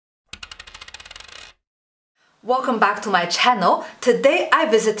Welcome back to my channel. Today I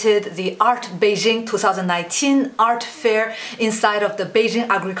visited the Art Beijing 2019 Art Fair inside of the Beijing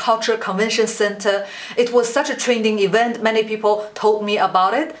Agriculture Convention Center. It was such a trending event, many people told me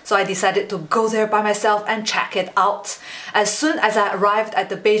about it, so I decided to go there by myself and check it out. As soon as I arrived at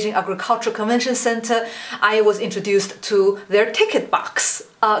the Beijing Agriculture Convention Center, I was introduced to their ticket box.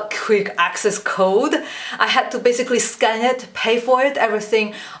 A quick access code. I had to basically scan it, pay for it.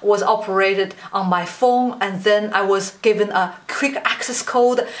 Everything was operated on my phone, and then I was given a quick access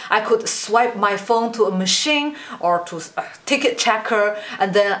code. I could swipe my phone to a machine or to a ticket checker,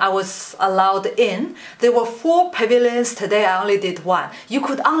 and then I was allowed in. There were 4 pavilions. Today I only did 1. You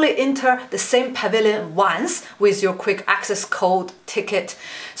could only enter the same pavilion once with your quick access code ticket.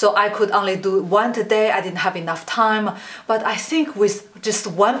 So I could only do 1 today. I didn't have enough time, but I think with just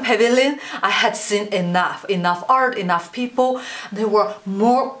 1 pavilion, I had seen enough art, enough people. There were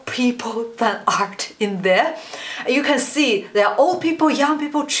more people than art in there. You can see there are old people, young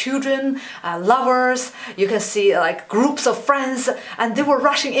people, children, lovers. You can see like groups of friends, and they were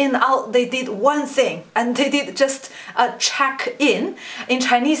rushing in, out. They did one thing, and they did just check in. In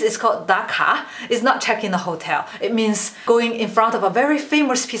Chinese, it's called daka. It's not check in a hotel. It means going in front of a very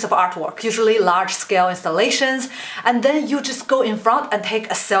famous piece of artwork, usually large-scale installations, and then you just go in front and take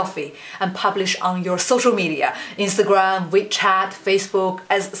a selfie and publish on your social media, Instagram, WeChat, Facebook,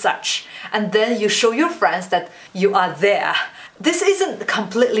 as such. And then you show your friends that you are there. This isn't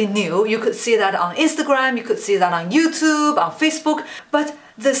completely new. You could see that on Instagram, you could see that on YouTube, on Facebook, but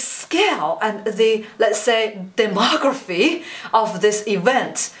the scale and the, let's say, demography of this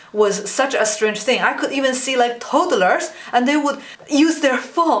event was such a strange thing. I could even see like toddlers, and they would use their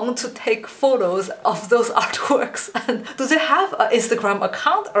phone to take photos of those artworks. And do they have an Instagram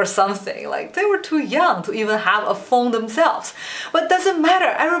account or something? Like, they were too young to even have a phone themselves. But it doesn't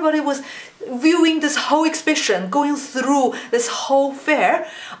matter. Everybody was viewing this whole exhibition, going through this whole fair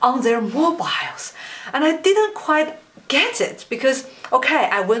on their mobiles. And I didn't quite get it because, okay,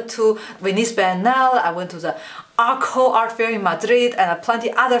 I went to Venice Biennale, I went to the Arco Art Fair in Madrid, and plenty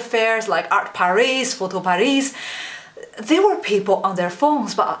other fairs like Art Paris, Photo Paris. There were people on their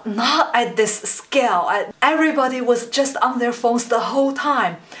phones, but not at this scale. Everybody was just on their phones the whole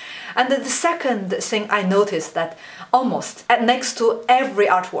time. And then the second thing I noticed that almost next to every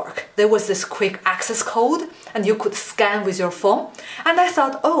artwork, there was this quick access code, and you could scan with your phone. And I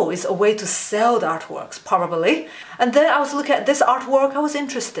thought, oh, it's a way to sell the artworks, probably. And then I was looking at this artwork, I was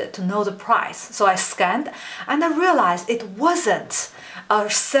interested to know the price. So I scanned, and I realized it wasn't a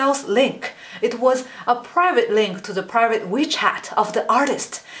sales link. It was a private link to the private WeChat of the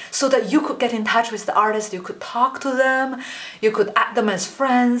artist, so that you could get in touch with the artist, you could talk to them, you could add them as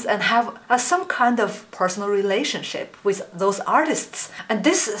friends and have some kind of personal relationship with those artists. And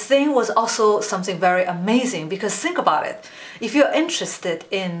this thing was also something very amazing, because think about it. If you're interested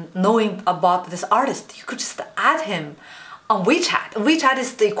in knowing about this artist, you could just add him on WeChat. WeChat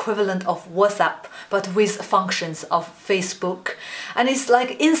is the equivalent of WhatsApp, but with functions of Facebook. And it's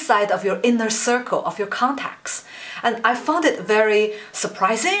like inside of your inner circle of your contacts. And I found it very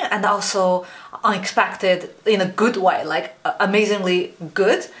surprising and also unexpected in a good way, like amazingly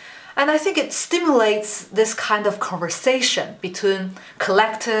good. And I think it stimulates this kind of conversation between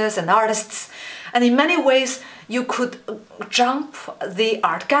collectors and artists. And in many ways, you could jump the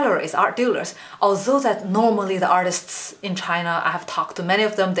art galleries, art dealers. Although that normally the artists in China, I have talked to many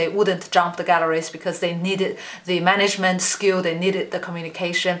of them, they wouldn't jump the galleries because they needed the management skill, they needed the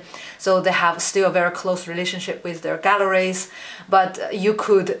communication. So they have still a very close relationship with their galleries. But you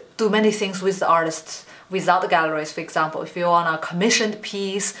could do many things with the artists without the galleries. For example, if you want a commissioned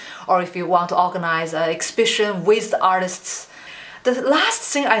piece, or if you want to organize an exhibition with the artists. The last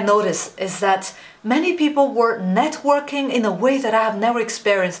thing I noticed is that many people were networking in a way that I have never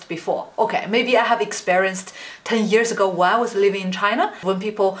experienced before. Okay, maybe I have experienced 10 years ago while I was living in China, when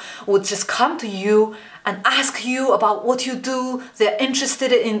people would just come to you and ask you about what you do. They're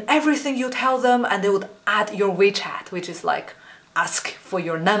interested in everything you tell them, and they would add your WeChat, which is like ask for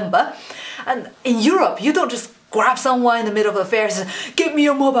your number. And in Europe, you don't just grab someone in the middle of a fair and say, give me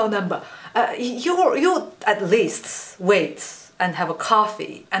your mobile number. You at least wait and have a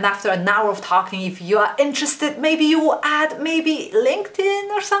coffee, and after an hour of talking, if you are interested, maybe you will add maybe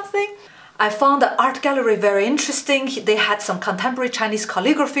LinkedIn or something. I found the art gallery very interesting. They had some contemporary Chinese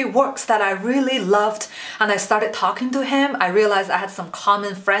calligraphy works that I really loved, and I started talking to him. I realized I had some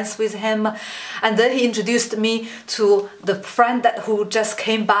common friends with him, and then he introduced me to the friend who just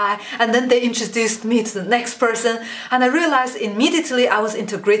came by, and then they introduced me to the next person, and I realized immediately I was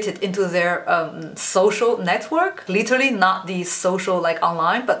integrated into their social network, literally not the social like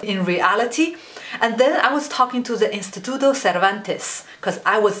online, but in reality. And then I was talking to the Instituto Cervantes because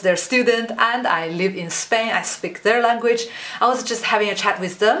I was their student and I live in Spain. I speak their language. I was just having a chat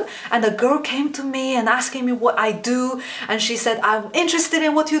with them, and a girl came to me and asking me what I do, and she said, I'm interested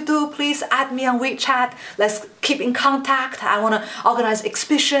in what you do. Please add me on WeChat. Let's keep in contact. I want to organize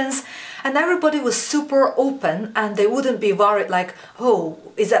exhibitions. And everybody was super open, and they wouldn't be worried like, oh,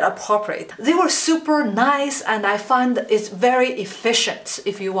 is that appropriate? They were super nice, and I find it's very efficient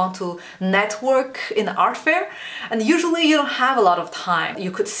if you want to network in an art fair. And usually you don't have a lot of time. You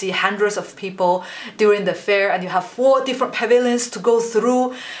could see hundreds of people during the fair, and you have 4 different pavilions to go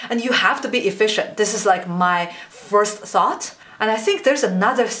through, and you have to be efficient. This is like my first thought. And I think there's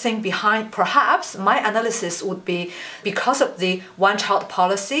another thing behind. Perhaps my analysis would be because of the one-child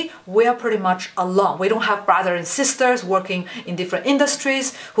policy, we are pretty much alone. We don't have brothers and sisters working in different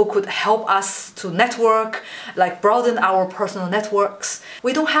industries who could help us to network, like broaden our personal networks.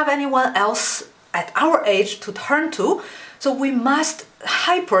 We don't have anyone else at our age to turn to. So we must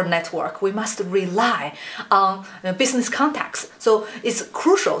hyper network, we must rely on business contacts. So it's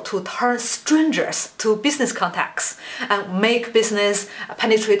crucial to turn strangers to business contacts and make business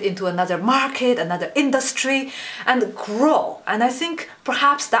penetrate into another market, another industry, and grow. And I think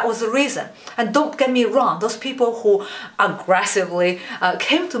perhaps that was the reason. And don't get me wrong, those people who aggressively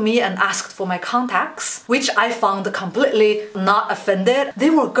came to me and asked for my contacts, which I found completely not offended, they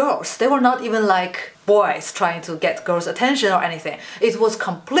were girls. They were not even like boys trying to get girls' attention or anything. It was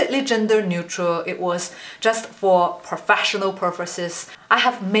completely gender neutral. It was just for professional purposes. I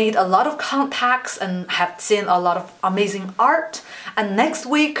have made a lot of contacts and have seen a lot of amazing art. And next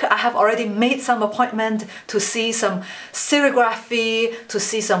week, I have already made some appointment to see some serigraphy, to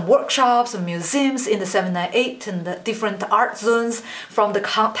see some workshops and museums in the 798 and the different art zones from the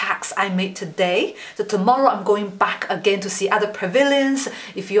contacts I made today. So tomorrow I'm going back again to see other pavilions.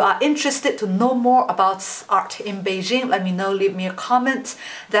 If you are interested to know more about art in Beijing, let me know, leave me a comment.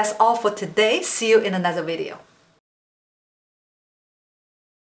 That's all for today. See you in another video.